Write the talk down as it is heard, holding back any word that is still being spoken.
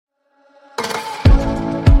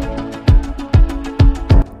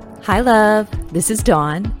Hi, love. This is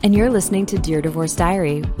Dawn, and you're listening to Dear Divorce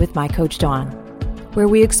Diary with my coach, Dawn, where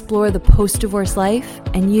we explore the post-divorce life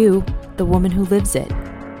and you, the woman who lives it.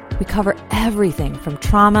 We cover everything from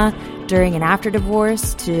trauma during and after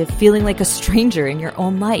divorce to feeling like a stranger in your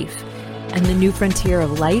own life and the new frontier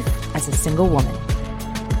of life as a single woman.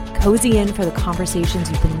 Cozy in for the conversations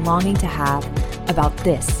you've been longing to have about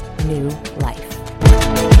this new life.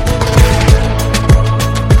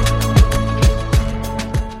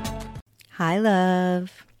 Hi,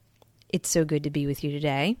 love. It's so good to be with you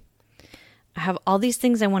today. I have all these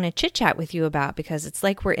things I want to chit chat with you about because it's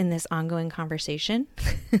like we're in this ongoing conversation.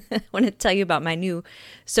 I want to tell you about my new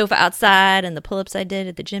sofa outside and the pull-ups I did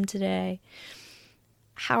at the gym today.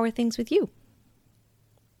 How are things with you?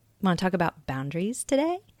 Want to talk about boundaries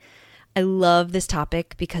today? I love this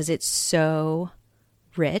topic because it's so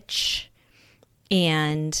rich,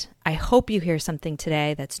 and I hope you hear something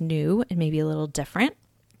today that's new and maybe a little different.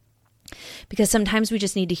 Because sometimes we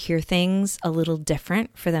just need to hear things a little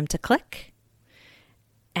different for them to click.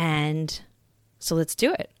 And so let's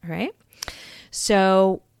do it, right?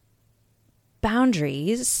 So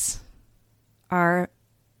boundaries are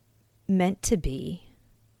meant to be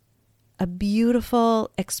a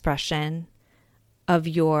beautiful expression of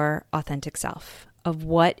your authentic self, of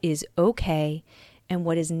what is okay and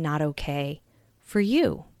what is not okay for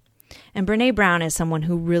you. And Brene Brown is someone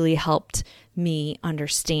who really helped me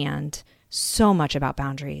understand so much about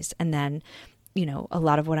boundaries. And then, a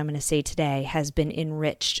lot of what I'm going to say today has been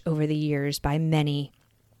enriched over the years by many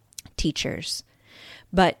teachers.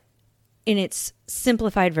 But in its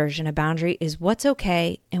simplified version, a boundary is what's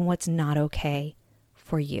okay and what's not okay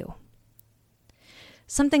for you.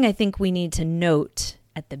 Something I think we need to note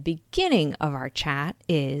at the beginning of our chat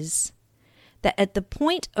is that at the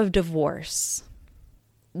point of divorce,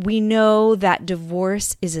 we know that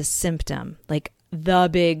divorce is a symptom, like the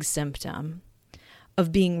big symptom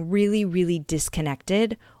of being really, really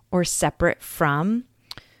disconnected or separate from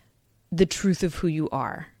the truth of who you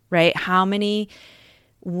are, right? How many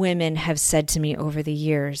women have said to me over the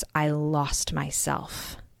years, I lost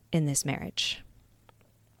myself in this marriage.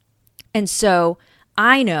 And so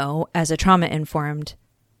I know as a trauma-informed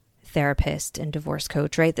therapist and divorce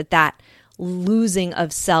coach, right, that losing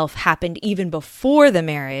of self happened even before the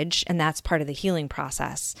marriage, and that's part of the healing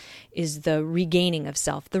process, is the regaining of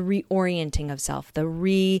self, the reorienting of self, the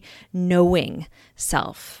re-knowing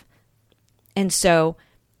self. And so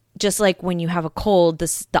just like when you have a cold,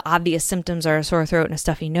 the obvious symptoms are a sore throat and a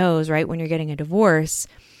stuffy nose, right? When you're getting a divorce,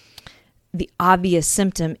 the obvious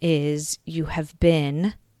symptom is you have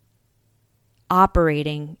been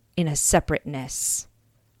operating in a separateness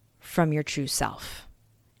from your true self.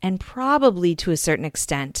 And probably to a certain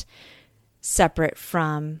extent, separate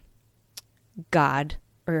from God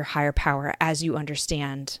or higher power as you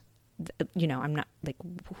understand, I'm not like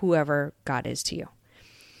whoever God is to you.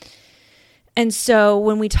 And so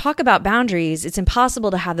when we talk about boundaries, it's impossible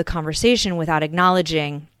to have the conversation without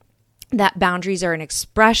acknowledging that boundaries are an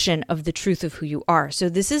expression of the truth of who you are. So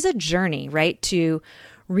this is a journey, right, to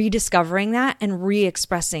rediscovering that and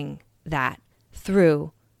re-expressing that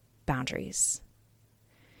through boundaries.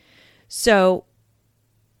 So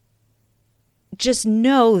just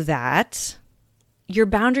know that your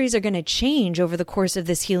boundaries are going to change over the course of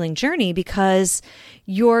this healing journey because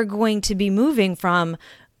you're going to be moving from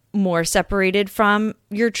more separated from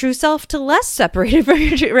your true self to less separated from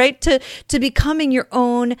your true, right? To becoming your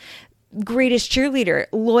own greatest cheerleader,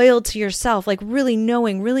 loyal to yourself, like really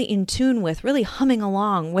knowing, really in tune with, really humming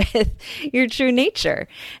along with your true nature.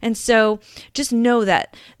 And so just know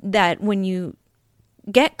that when you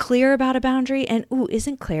get clear about a boundary, and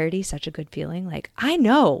isn't clarity such a good feeling? Like, I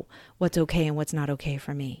know what's okay and what's not okay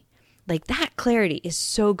for me. Like that clarity is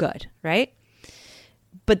so good, right?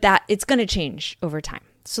 But that it's going to change over time.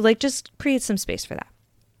 So like just create some space for that.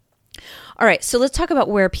 All right, so let's talk about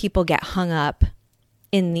where people get hung up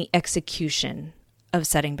in the execution of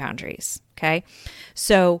setting boundaries, okay?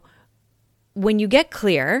 So when you get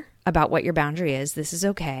clear about what your boundary is, this is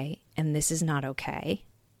okay and this is not okay,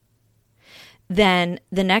 then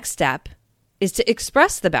the next step is to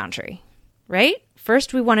express the boundary, right?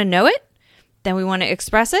 First, we want to know it, then we want to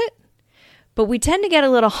express it, but we tend to get a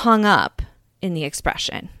little hung up in the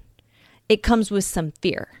expression. It comes with some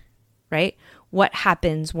fear, right? What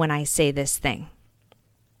happens when I say this thing?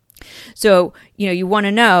 So, you want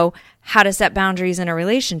to know how to set boundaries in a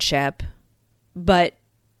relationship, but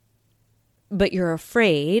you're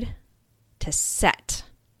afraid to set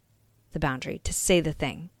the boundary, to say the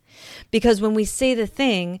thing. Because when we say the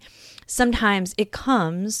thing, sometimes it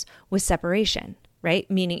comes with separation,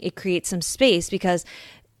 right? Meaning it creates some space because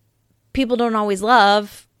people don't always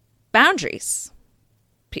love boundaries.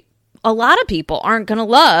 A lot of people aren't going to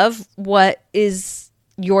love what is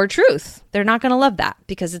your truth. They're not going to love that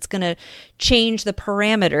because it's going to change the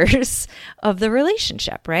parameters of the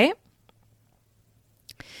relationship, right?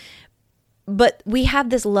 But we have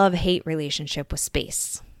this love-hate relationship with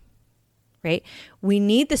space, right? We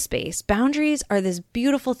need the space. Boundaries are this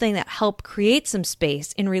beautiful thing that help create some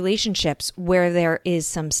space in relationships where there is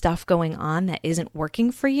some stuff going on that isn't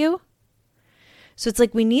working for you. So it's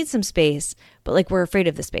like we need some space, but like we're afraid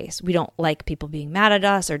of the space. We don't like people being mad at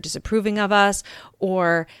us or disapproving of us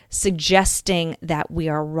or suggesting that we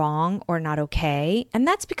are wrong or not okay. And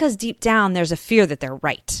that's because deep down there's a fear that they're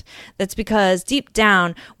right. That's because deep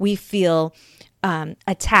down we feel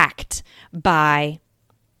attacked by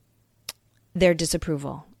their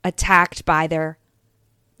disapproval, attacked by the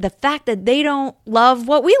fact that they don't love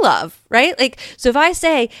what we love, right? Like, so if I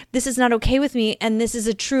say this is not okay with me and this is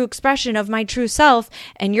a true expression of my true self,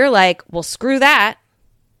 and you're like, well, screw that.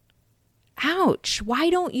 Ouch. Why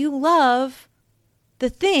don't you love the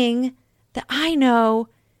thing that I know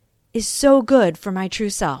is so good for my true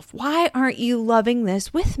self? Why aren't you loving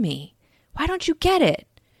this with me? Why don't you get it?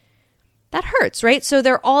 That hurts, right? So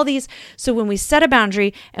there are all these, so when we set a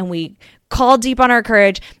boundary and we call deep on our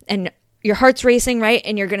courage and your heart's racing, right?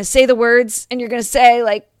 And you're going to say the words and you're going to say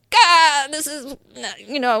like, this is,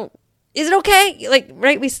 is it okay? Like,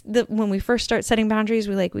 right? When we first start setting boundaries,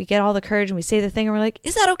 we get all the courage and we say the thing and we're like,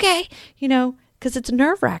 is that okay? Because it's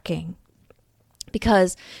nerve wracking,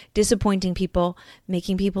 because disappointing people,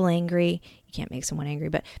 making people angry, you can't make someone angry,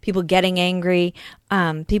 but people getting angry,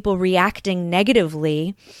 people reacting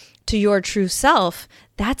negatively to your true self,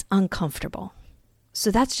 that's uncomfortable. So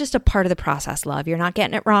that's just a part of the process, love. You're not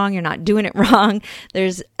getting it wrong. You're not doing it wrong.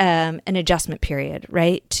 There's an adjustment period,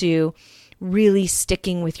 right? To really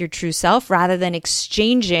sticking with your true self rather than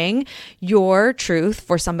exchanging your truth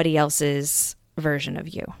for somebody else's version of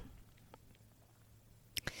you.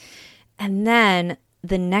 And then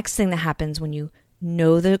the next thing that happens when you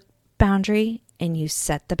know the boundary and you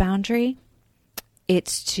set the boundary,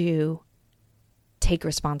 it's to take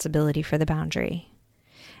responsibility for the boundary.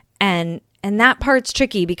 And that part's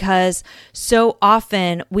tricky because so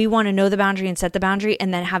often we want to know the boundary and set the boundary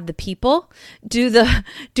and then have the people do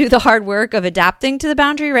the hard work of adapting to the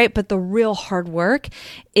boundary, right? But the real hard work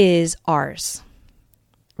is ours,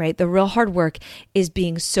 right? The real hard work is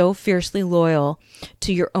being so fiercely loyal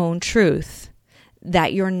to your own truth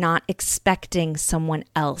that you're not expecting someone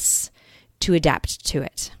else to adapt to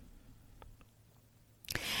it.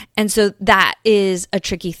 And so that is a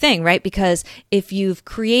tricky thing, right? Because if you've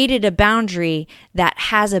created a boundary that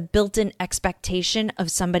has a built-in expectation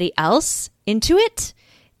of somebody else into it,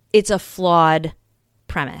 it's a flawed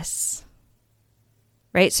premise,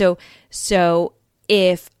 right? So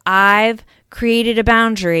if I've created a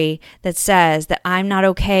boundary that says that I'm not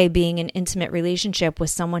okay being in an intimate relationship with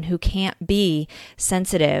someone who can't be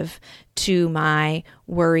sensitive to my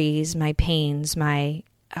worries, my pains, my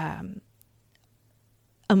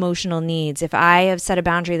emotional needs. If I have set a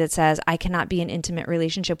boundary that says I cannot be in an intimate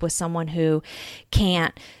relationship with someone who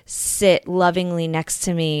can't sit lovingly next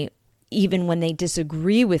to me even when they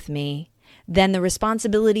disagree with me, then the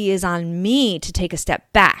responsibility is on me to take a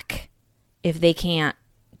step back if they can't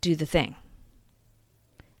do the thing.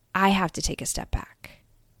 I have to take a step back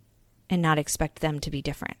and not expect them to be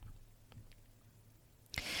different.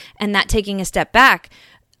 And that taking a step back,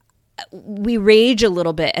 we rage a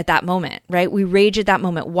little bit at that moment, right? We rage at that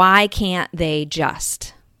moment. Why can't they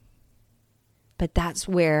just? But that's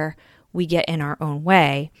where we get in our own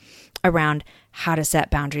way around how to set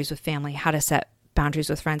boundaries with family, how to set boundaries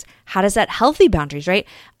with friends, how to set healthy boundaries, right?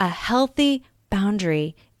 A healthy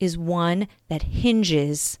boundary is one that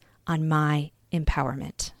hinges on my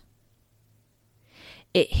empowerment.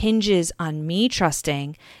 It hinges on me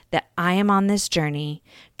trusting that I am on this journey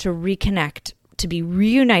to reconnect, to be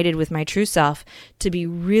reunited with my true self, to be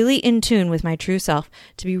really in tune with my true self,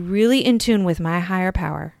 to be really in tune with my higher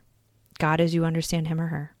power, God as you understand him or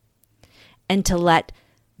her, and to let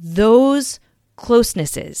those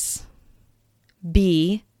closenesses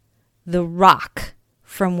be the rock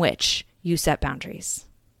from which you set boundaries.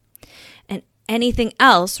 And anything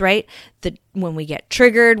else, right? When we get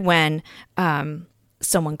triggered, when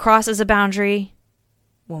someone crosses a boundary,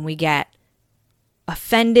 when we get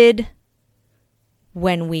offended,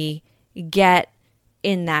 when we get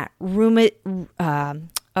in that ruminating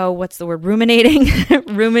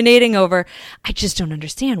ruminating over, I just don't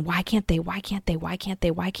understand. Why can't they,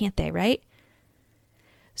 right?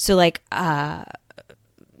 So I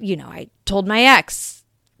told my ex,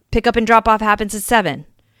 pick up and drop off happens at 7,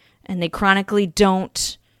 and they chronically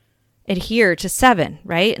don't adhere to 7,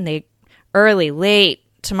 right? And they early, late,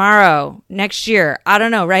 tomorrow, next year, I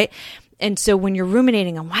don't know, right? And so when you're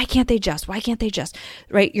ruminating on why can't they just,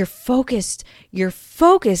 right? Your focus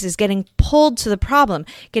is getting pulled to the problem,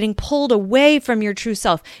 getting pulled away from your true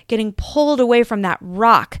self, getting pulled away from that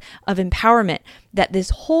rock of empowerment, that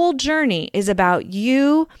this whole journey is about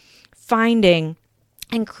you finding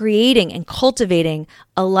and creating and cultivating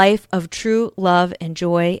a life of true love and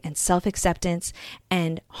joy and self-acceptance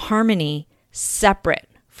and harmony separate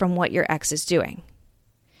from what your ex is doing.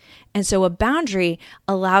 And so a boundary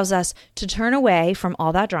allows us to turn away from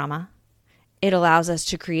all that drama. It allows us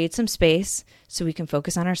to create some space so we can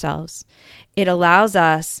focus on ourselves. It allows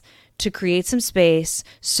us to create some space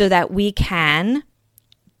so that we can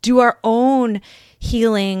do our own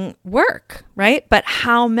healing work, right? But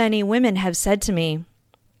how many women have said to me,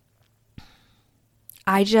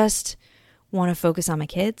 I just want to focus on my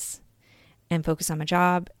kids and focus on my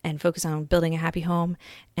job and focus on building a happy home.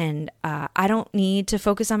 And I don't need to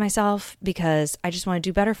focus on myself because I just want to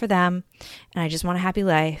do better for them and I just want a happy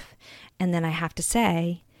life. And then I have to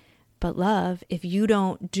say, but love, if you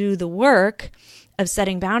don't do the work of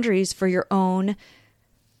setting boundaries for your own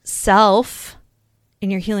self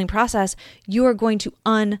in your healing process, you are going to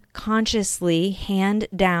unconsciously hand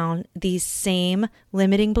down these same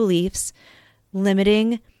limiting beliefs,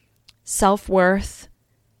 limiting self-worth,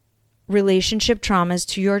 relationship traumas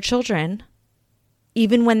to your children,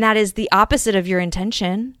 even when that is the opposite of your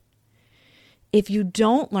intention. If you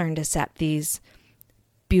don't learn to set these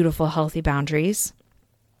beautiful, healthy boundaries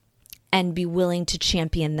and be willing to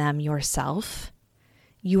champion them yourself,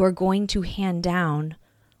 you are going to hand down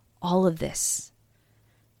all of this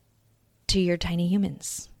to your tiny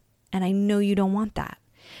humans. And I know you don't want that.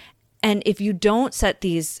 And if you don't set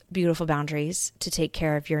these beautiful boundaries to take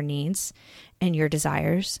care of your needs and your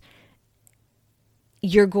desires,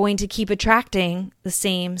 you're going to keep attracting the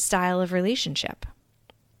same style of relationship.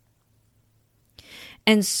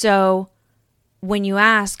 And so when you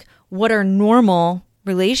ask, what are normal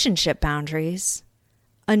relationship boundaries?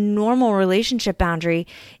 A normal relationship boundary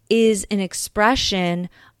is an expression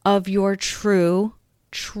of your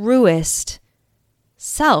truest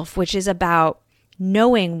self, which is about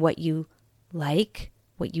knowing what you like,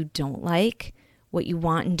 what you don't like, what you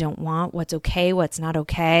want and don't want, what's okay, what's not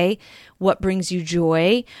okay, what brings you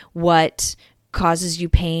joy, what causes you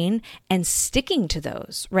pain, and sticking to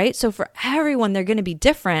those, right? So for everyone, they're going to be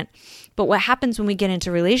different. But what happens when we get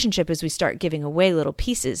into relationship is we start giving away little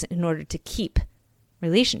pieces in order to keep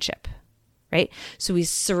relationship, right? So we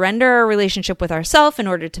surrender our relationship with ourselves in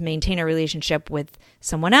order to maintain a relationship with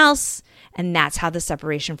someone else. And that's how the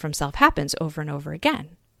separation from self happens over and over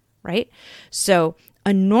again, right? So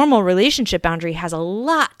a normal relationship boundary has a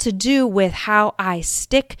lot to do with how I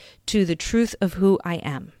stick to the truth of who I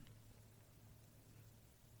am.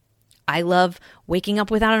 I love waking up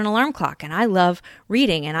without an alarm clock, and I love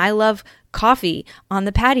reading, and I love coffee on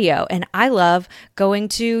the patio, and I love going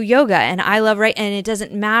to yoga, and I love, right? And it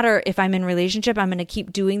doesn't matter if I'm in relationship, I'm going to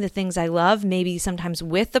keep doing the things I love, maybe sometimes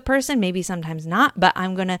with the person, maybe sometimes not, but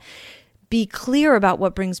I'm going to be clear about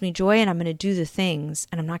what brings me joy, and I'm going to do the things,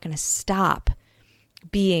 and I'm not going to stop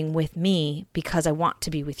being with me because I want to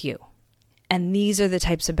be with you. And these are the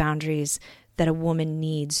types of boundaries that a woman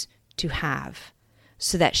needs to have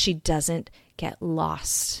so that she doesn't get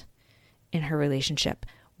lost in her relationship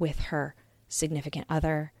with her significant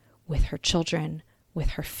other, with her children, with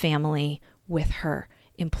her family, with her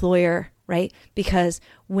employer, right? Because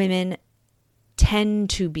women tend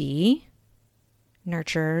to be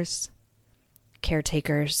nurturers,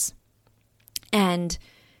 caretakers, and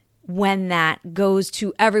when that goes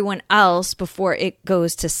to everyone else before it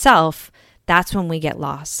goes to self, that's when we get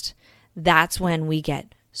lost. That's when we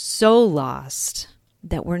get so lost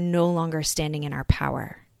that we're no longer standing in our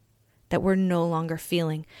power, that we're no longer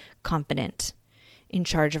feeling confident, in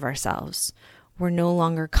charge of ourselves. We're no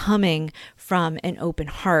longer coming from an open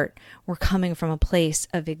heart. We're coming from a place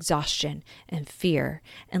of exhaustion and fear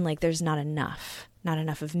and like there's not enough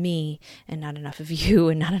of me and not enough of you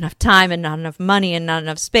and not enough time and not enough money and not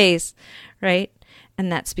enough space, right?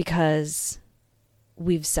 And that's because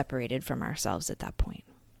we've separated from ourselves at that point.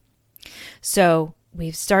 So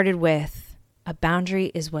we've started with a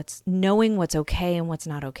boundary is knowing what's okay and what's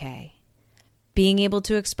not okay, being able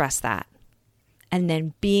to express that, and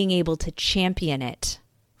then being able to champion it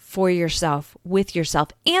for yourself, with yourself,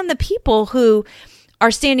 and the people who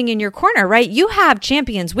are standing in your corner, right? You have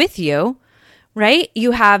champions with you, right?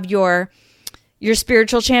 You have your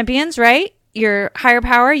spiritual champions, right? Your higher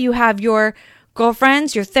power. You have your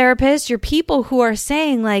girlfriends, your therapists, your people who are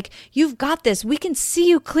saying like, you've got this. We can see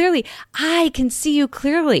you clearly. I can see you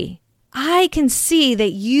clearly. I can see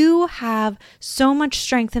that you have so much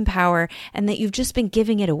strength and power and that you've just been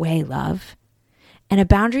giving it away, love. And a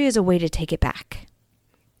boundary is a way to take it back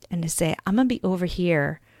and to say, I'm going to be over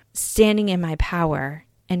here standing in my power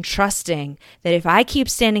and trusting that if I keep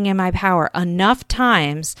standing in my power enough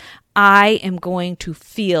times, I am going to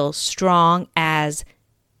feel strong as,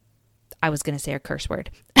 I was going to say a curse word,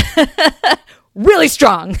 really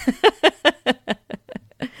strong.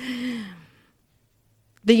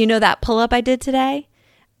 But you know that pull-up I did today?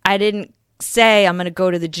 I didn't say I'm going to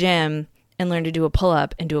go to the gym and learn to do a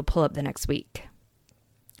pull-up and do a pull-up the next week,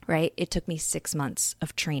 right? It took me 6 months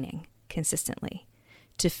of training consistently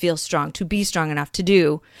to feel strong, to be strong enough to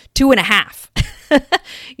do 2.5,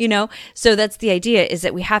 So that's the idea, is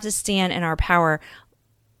that we have to stand in our power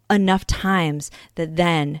enough times that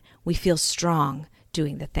then we feel strong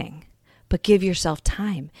doing the thing. But give yourself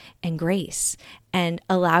time and grace and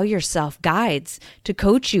allow yourself guides to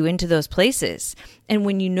coach you into those places. And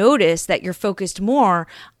when you notice that you're focused more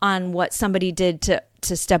on what somebody did to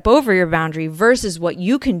step over your boundary versus what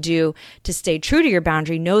you can do to stay true to your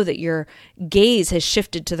boundary, know that your gaze has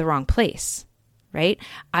shifted to the wrong place, right?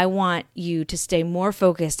 I want you to stay more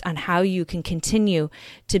focused on how you can continue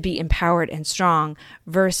to be empowered and strong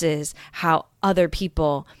versus how other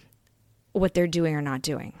people, what they're doing or not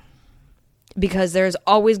doing. Because there's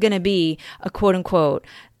always going to be a quote unquote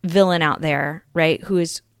villain out there, right? Who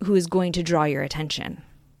is going to draw your attention.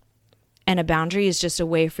 And a boundary is just a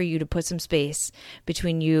way for you to put some space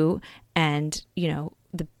between you and,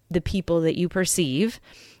 the people that you perceive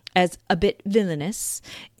as a bit villainous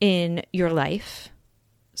in your life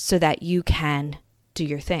so that you can do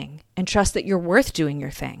your thing and trust that you're worth doing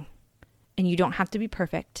your thing. And you don't have to be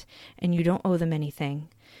perfect and you don't owe them anything.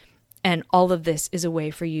 And all of this is a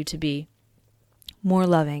way for you to be more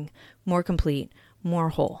loving, more complete, more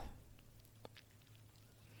whole.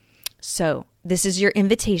 So this is your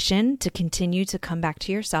invitation to continue to come back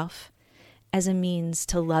to yourself as a means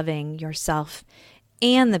to loving yourself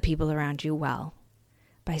and the people around you well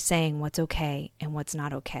by saying what's okay and what's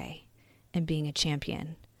not okay and being a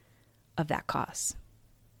champion of that cause.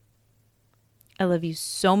 I love you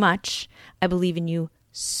so much. I believe in you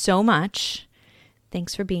so much.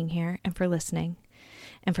 Thanks for being here and for listening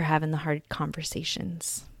and for having the hard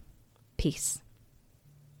conversations. Peace.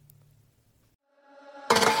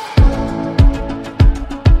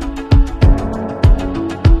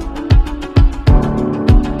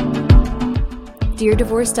 Dear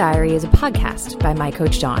Divorce Diary is a podcast by My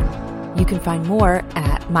Coach Dawn. You can find more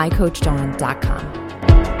at mycoachdawn.com.